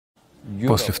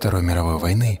После Второй мировой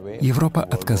войны Европа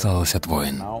отказалась от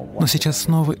войн, но сейчас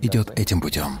снова идет этим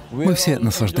путем. Мы все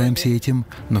наслаждаемся этим,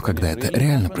 но когда это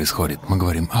реально происходит, мы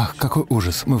говорим: «Ах, какой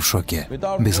ужас, мы в шоке».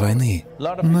 Без войны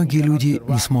многие люди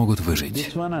не смогут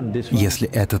выжить, если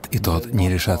этот и тот не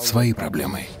решат свои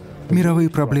проблемы. Мировые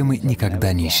проблемы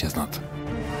никогда не исчезнут.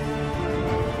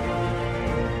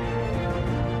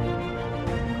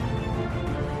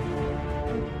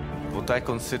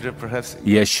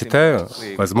 Я считаю,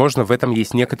 возможно, в этом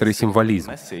есть некоторый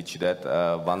символизм,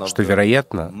 что,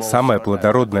 вероятно, самая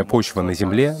плодородная почва на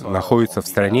Земле находится в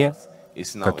стране,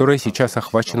 которая сейчас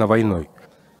охвачена войной,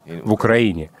 в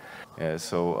Украине.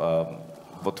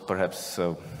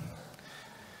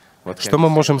 Что мы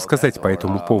можем сказать по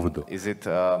этому поводу? По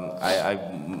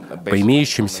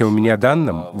имеющимся у меня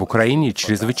данным, в Украине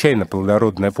чрезвычайно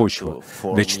плодородная почва,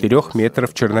 до 4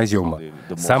 метров чернозема,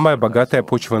 самая богатая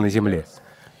почва на Земле.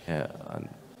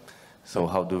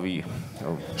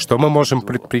 Что мы можем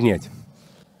предпринять?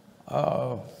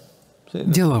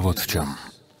 Дело вот в чем.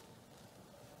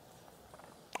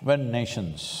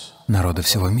 Народы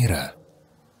всего мира,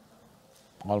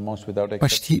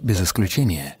 почти без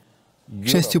исключения, к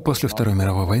счастью, после Второй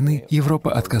мировой войны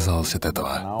Европа отказалась от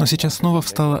этого, но сейчас снова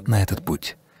встала на этот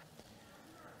путь.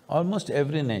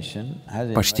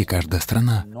 Почти каждая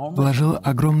страна вложила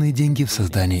огромные деньги в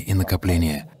создание и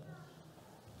накопление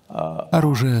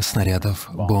оружия, снарядов,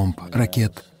 бомб,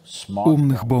 ракет,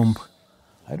 умных бомб.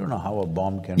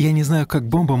 Я не знаю, как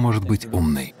бомба может быть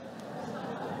умной.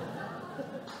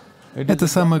 Это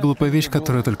самая глупая вещь,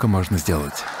 которую только можно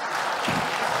сделать.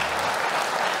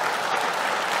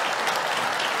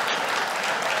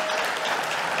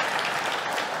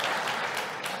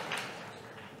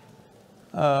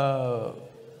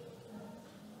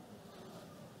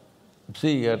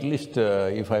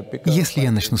 Если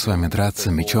я начну с вами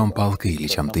драться мечом, палкой или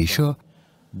чем-то еще,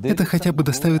 это хотя бы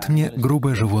доставит мне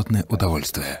грубое животное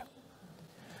удовольствие.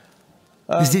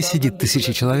 Здесь сидит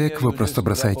 1000 человек, вы просто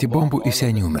бросаете бомбу, и все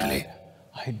они умерли.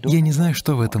 Я не знаю,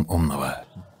 что в этом умного.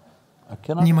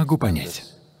 Не могу понять.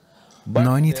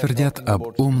 Но они твердят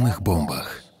об умных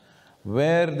бомбах,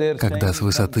 когда с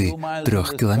высоты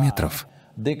 3 километров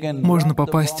можно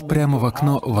попасть прямо в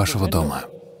окно вашего дома.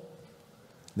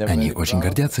 Они очень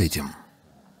гордятся этим.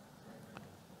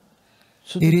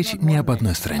 И речь не об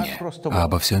одной стране, а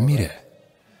обо всем мире.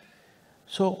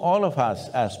 Что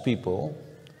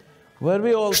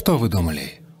вы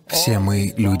думали? Все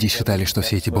мы, люди, считали, что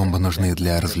все эти бомбы нужны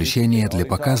для развлечения, для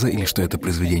показа, или что это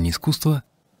произведение искусства?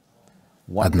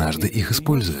 Однажды их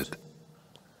используют.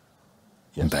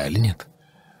 Да или нет?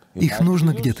 Их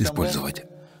нужно где-то использовать.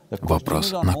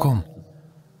 Вопрос — на ком?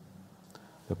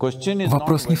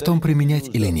 Вопрос не в том, применять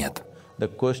или нет,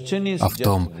 а в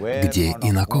том, где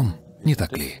и на ком, не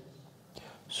так ли?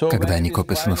 Когда они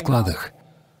копятся на складах,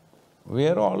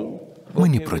 мы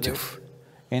не против.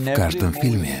 В каждом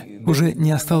фильме уже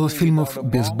не осталось фильмов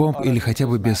без бомб или хотя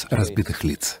бы без разбитых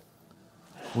лиц.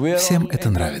 Всем это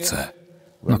нравится.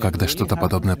 Но когда что-то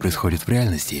подобное происходит в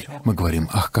реальности, мы говорим: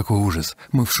 «Ах, какой ужас,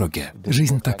 мы в шоке».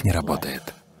 Жизнь так не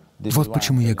работает. Вот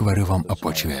почему я говорю вам о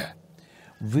почве.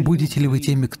 Будете ли вы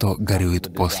теми, кто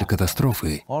горюет после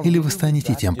катастрофы, или вы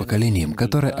станете тем поколением,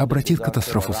 которое обратит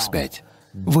катастрофу вспять?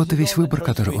 Вот и весь выбор,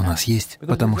 который у нас есть,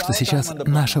 потому что сейчас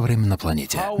наше время на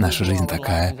планете, наша жизнь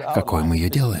такая, какой мы ее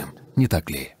делаем, не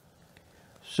так ли?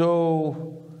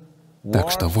 Так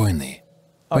что войны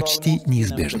почти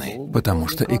неизбежны, потому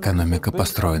что экономика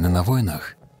построена на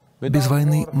войнах. Без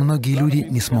войны многие люди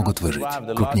не смогут выжить.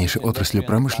 Крупнейшей отраслью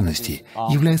промышленности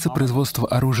является производство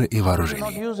оружия и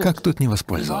вооружений. Как тут не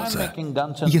воспользоваться?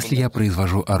 Если я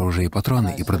произвожу оружие и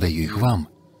патроны и продаю их вам,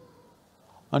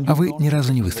 а вы ни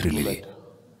разу не выстрелили,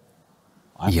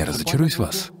 я разочаруюсь в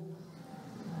вас.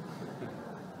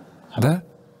 Да?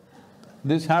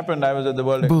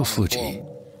 Был случай.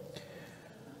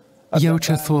 Я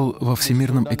участвовал во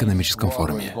Всемирном экономическом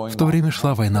форуме. В то время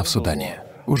шла война в Судане.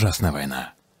 Ужасная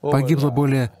война. Погибло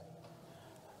более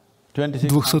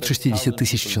 260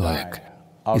 тысяч человек,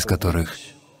 из которых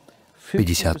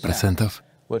 50%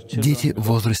 — дети в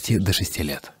возрасте до 6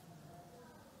 лет.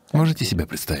 Можете себе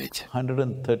представить?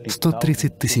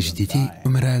 130 тысяч детей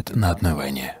умирают на одной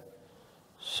войне.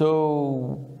 В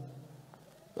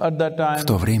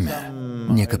то время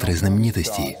некоторые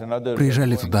знаменитости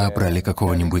приезжали туда, брали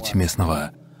какого-нибудь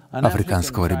местного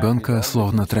африканского ребенка,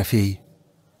 словно трофей,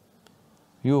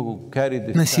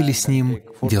 носили с ним,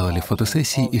 делали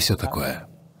фотосессии и все такое.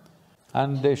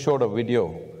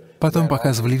 Потом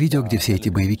показывали видео, где все эти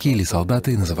боевики или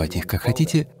солдаты, называйте их как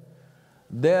хотите,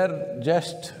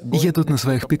 едут на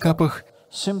своих пикапах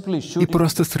и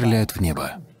просто стреляют в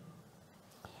небо.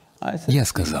 Я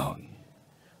сказал: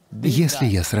 Если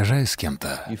я сражаюсь с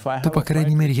кем-то, то, по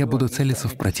крайней мере, я буду целиться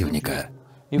в противника.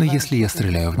 Но если я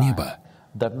стреляю в небо,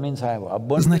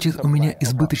 значит, у меня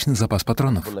избыточный запас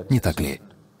патронов, не так ли?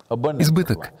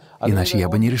 Избыток, иначе я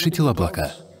бы не решетил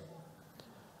облака.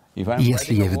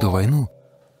 Если я веду войну,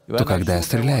 то когда я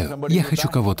стреляю, я хочу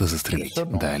кого-то застрелить,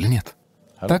 да или нет?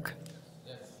 Так?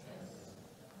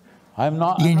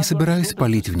 Я не собираюсь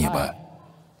палить в небо,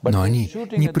 но они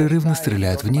непрерывно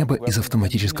стреляют в небо из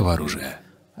автоматического оружия.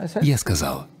 Я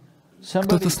сказал,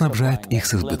 кто-то снабжает их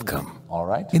с избытком,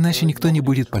 иначе никто не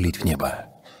будет палить в небо.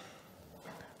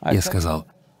 Я сказал,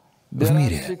 в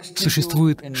мире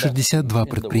существует 62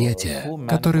 предприятия,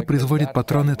 которые производят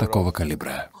патроны такого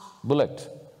калибра.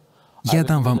 Я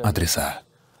дам вам адреса.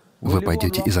 Вы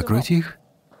пойдете и закроете их?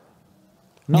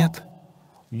 Нет.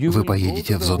 Вы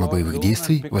поедете в зону боевых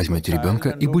действий, возьмете ребенка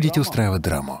и будете устраивать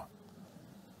драму.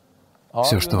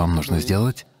 Все, что вам нужно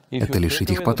сделать, это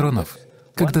лишить их патронов.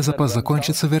 Когда запас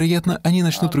закончится, вероятно, они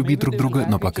начнут рубить друг друга,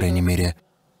 но, по крайней мере,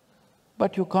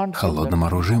 холодным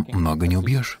оружием много не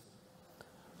убьешь.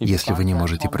 Если вы не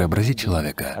можете преобразить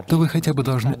человека, то вы хотя бы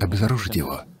должны обезоружить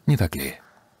его, не так ли?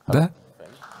 Да?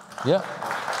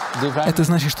 Это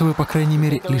значит, что вы, по крайней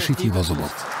мере, лишите его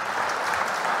зубов.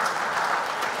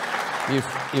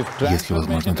 Если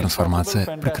возможна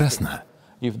трансформация, прекрасно.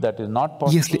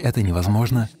 Если это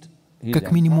невозможно,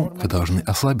 как минимум вы должны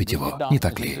ослабить его, не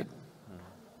так ли?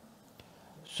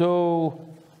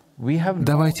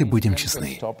 Давайте будем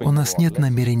честны. У нас нет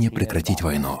намерения прекратить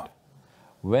войну.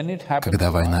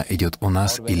 Когда война идет у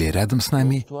нас или рядом с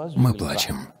нами, мы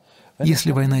плачем.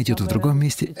 Если война идет в другом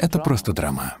месте, это просто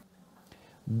драма.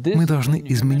 Мы должны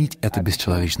изменить это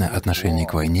бесчеловечное отношение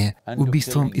к войне,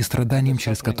 убийствам и страданиям,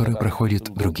 через которые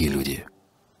проходят другие люди.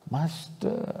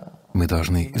 Мы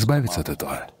должны избавиться от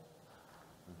этого.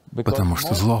 Потому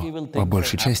что зло, по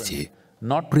большей части,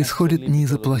 происходит не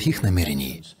из-за плохих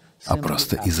намерений, а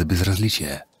просто из-за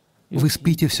безразличия. Вы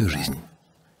спите всю жизнь.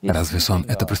 Разве сон —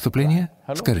 это преступление?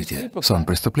 Скажите, сон —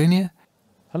 преступление?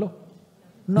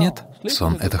 Нет,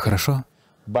 сон — это хорошо.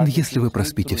 Но если вы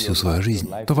проспите всю свою жизнь,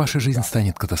 то ваша жизнь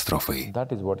станет катастрофой.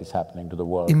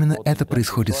 Именно это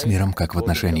происходит с миром как в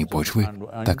отношении почвы,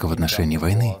 так и в отношении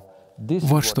войны.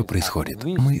 Вот что происходит.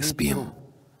 Мы спим.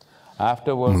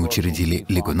 Мы учредили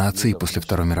Лигу наций, после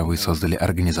Второй мировой создали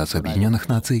Организацию Объединенных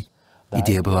Наций.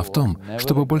 Идея была в том,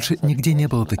 чтобы больше нигде не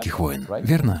было таких войн,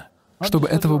 верно? Чтобы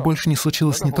этого больше не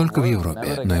случилось не только в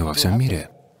Европе, но и во всем мире.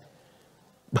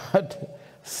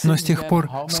 Но с тех пор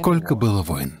сколько было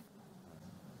войн?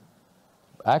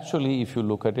 На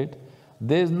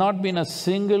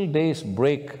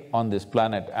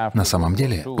самом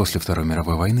деле, после Второй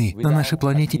мировой войны на нашей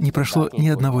планете не прошло ни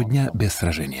одного дня без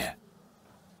сражения.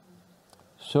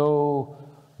 У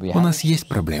нас есть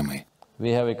проблемы.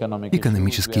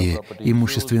 Экономические,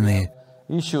 имущественные.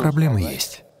 Проблемы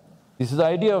есть.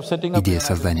 Идея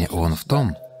создания ООН в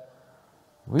том,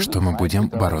 что мы будем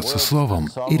бороться словом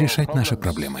и решать наши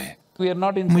проблемы.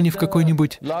 Мы не в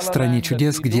какой-нибудь стране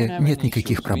чудес, где нет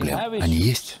никаких проблем. Они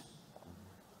есть.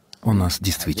 У нас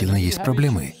действительно есть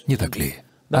проблемы, не так ли?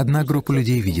 Одна группа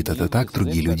людей видит это так,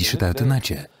 другие люди считают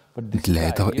иначе. Для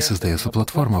этого и создается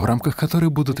платформа, в рамках которой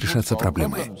будут решаться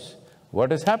проблемы.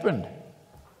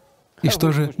 И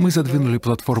что же? Мы задвинули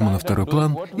платформу на второй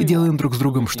план и делаем друг с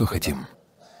другом, что хотим.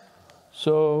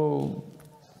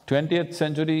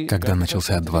 Когда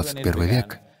начался 21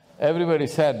 век,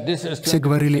 все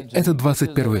говорили, это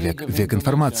 21 век, век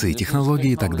информации,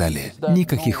 технологий и так далее.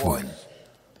 Никаких войн.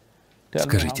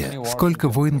 Скажите, сколько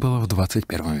войн было в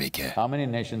 21 веке?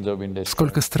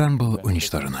 Сколько стран было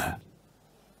уничтожено?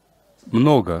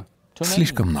 Много.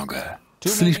 Слишком много.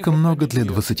 Слишком много для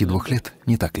 22 лет,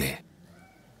 не так ли?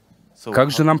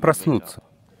 Как же нам проснуться?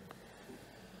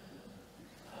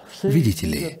 Видите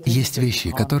ли, есть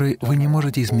вещи, которые вы не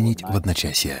можете изменить в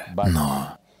одночасье,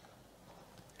 но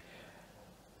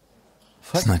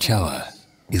сначала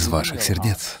из ваших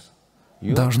сердец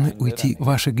должны уйти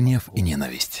ваш гнев и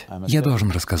ненависть. Я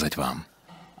должен рассказать вам.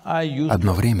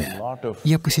 Одно время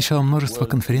я посещал множество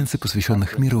конференций,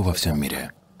 посвященных миру во всем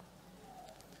мире.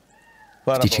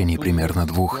 В течение примерно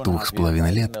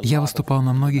 2–2,5 лет я выступал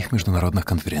на многих международных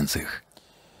конференциях.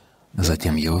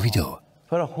 Затем я увидел,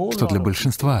 что для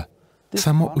большинства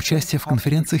само участие в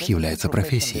конференциях является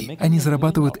профессией. Они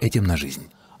зарабатывают этим на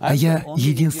жизнь. А я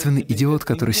единственный идиот,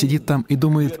 который сидит там и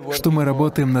думает, что мы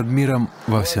работаем над миром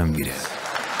во всем мире.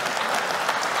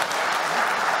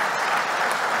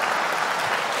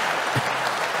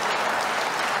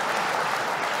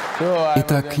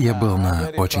 Итак, я был на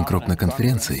очень крупной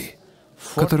конференции,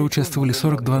 в которой участвовали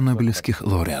 42 нобелевских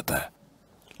лауреата,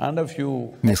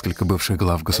 несколько бывших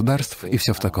глав государств и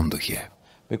все в таком духе.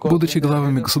 Будучи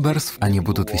главами государств, они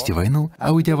будут вести войну,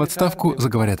 а уйдя в отставку,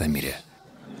 заговорят о мире.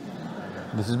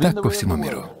 Так по всему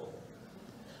миру.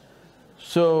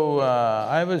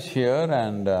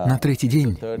 На третий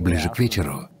день, ближе к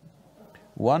вечеру,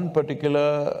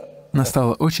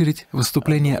 настала очередь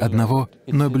выступления одного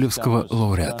Нобелевского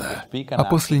лауреата, а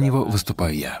после него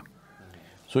выступаю я.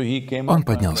 Он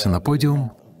поднялся на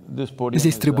подиум.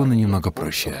 Здесь трибуна немного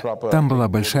проще. Там была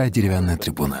большая деревянная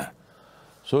трибуна.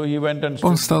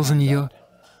 Он встал за нее,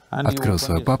 открыл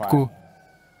свою папку,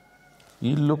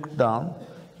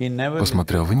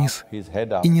 посмотрел вниз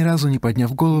и, ни разу не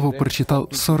подняв голову, прочитал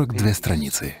 42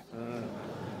 страницы.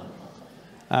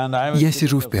 Я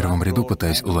сижу в первом ряду,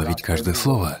 пытаюсь уловить каждое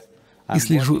слово и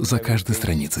слежу за каждой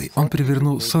страницей. Он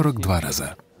перевернул 42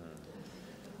 раза.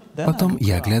 Потом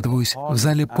я оглядываюсь, в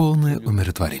зале полное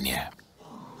умиротворение.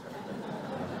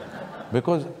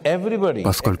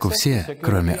 Поскольку все,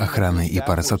 кроме охраны и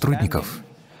пары сотрудников,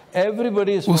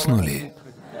 уснули.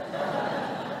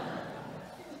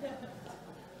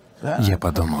 Я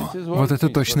подумал, вот это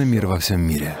точно мир во всем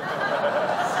мире.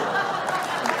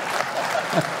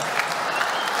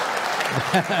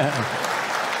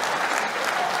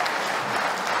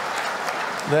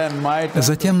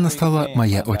 Затем настала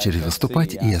моя очередь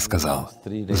выступать, и я сказал: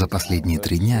 за последние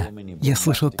 3 дня я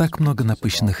слышал так много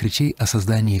напыщенных речей о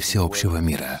создании всеобщего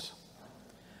мира.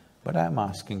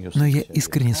 Но я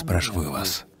искренне спрашиваю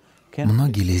вас,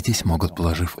 многие ли здесь могут,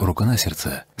 положив руку на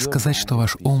сердце, сказать, что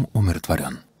ваш ум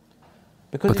умиротворен?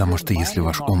 Потому что если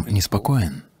ваш ум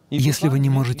неспокоен, если вы не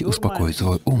можете успокоить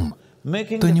свой ум,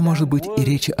 то не может быть и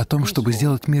речи о том, чтобы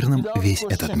сделать мирным весь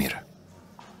этот мир.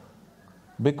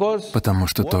 Потому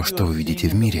что то, что вы видите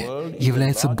в мире,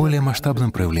 является более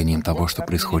масштабным проявлением того, что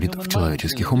происходит в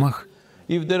человеческих умах.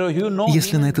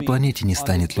 Если на этой планете не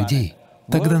станет людей,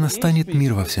 тогда настанет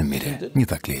мир во всем мире, не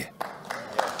так ли?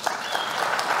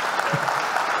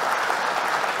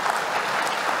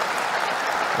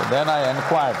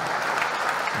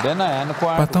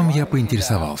 Потом я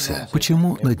поинтересовался,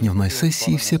 почему на дневной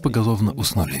сессии все поголовно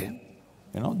уснули.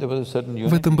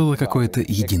 В этом было какое-то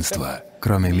единство.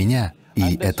 Кроме меня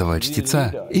и этого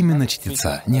чтеца, именно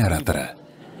чтеца, не оратора.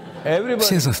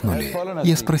 Все заснули.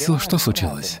 Я спросил, что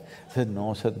случилось.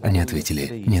 Они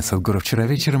ответили: нет, Садхгуру, вчера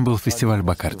вечером был фестиваль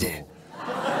Бакарди.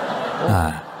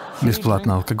 А,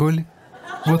 бесплатный алкоголь?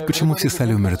 Вот почему все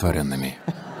стали умиротворенными.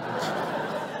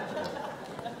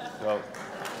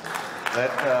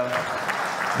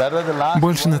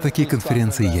 Больше на такие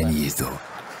конференции я не ездил.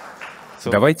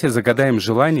 Давайте загадаем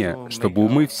желание, чтобы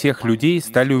умы всех людей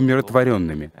стали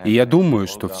умиротворенными. И я думаю,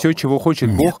 что все, чего хочет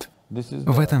Бог... Нет,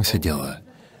 в этом все дело.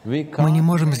 Мы не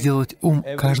можем сделать ум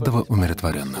каждого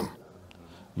умиротворенным.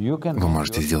 Вы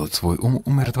можете сделать свой ум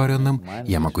умиротворенным,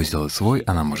 я могу сделать свой,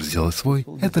 она может сделать свой.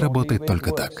 Это работает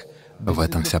только так. В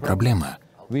этом вся проблема.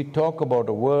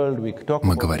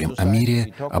 Мы говорим о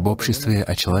мире, об обществе,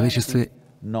 о человечестве.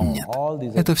 Нет,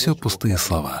 это все пустые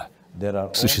слова.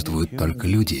 Существуют только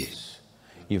люди.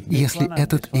 Если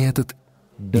этот и этот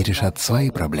не решат свои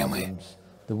проблемы,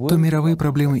 то мировые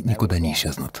проблемы никуда не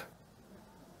исчезнут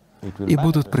и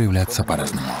будут проявляться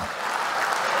по-разному.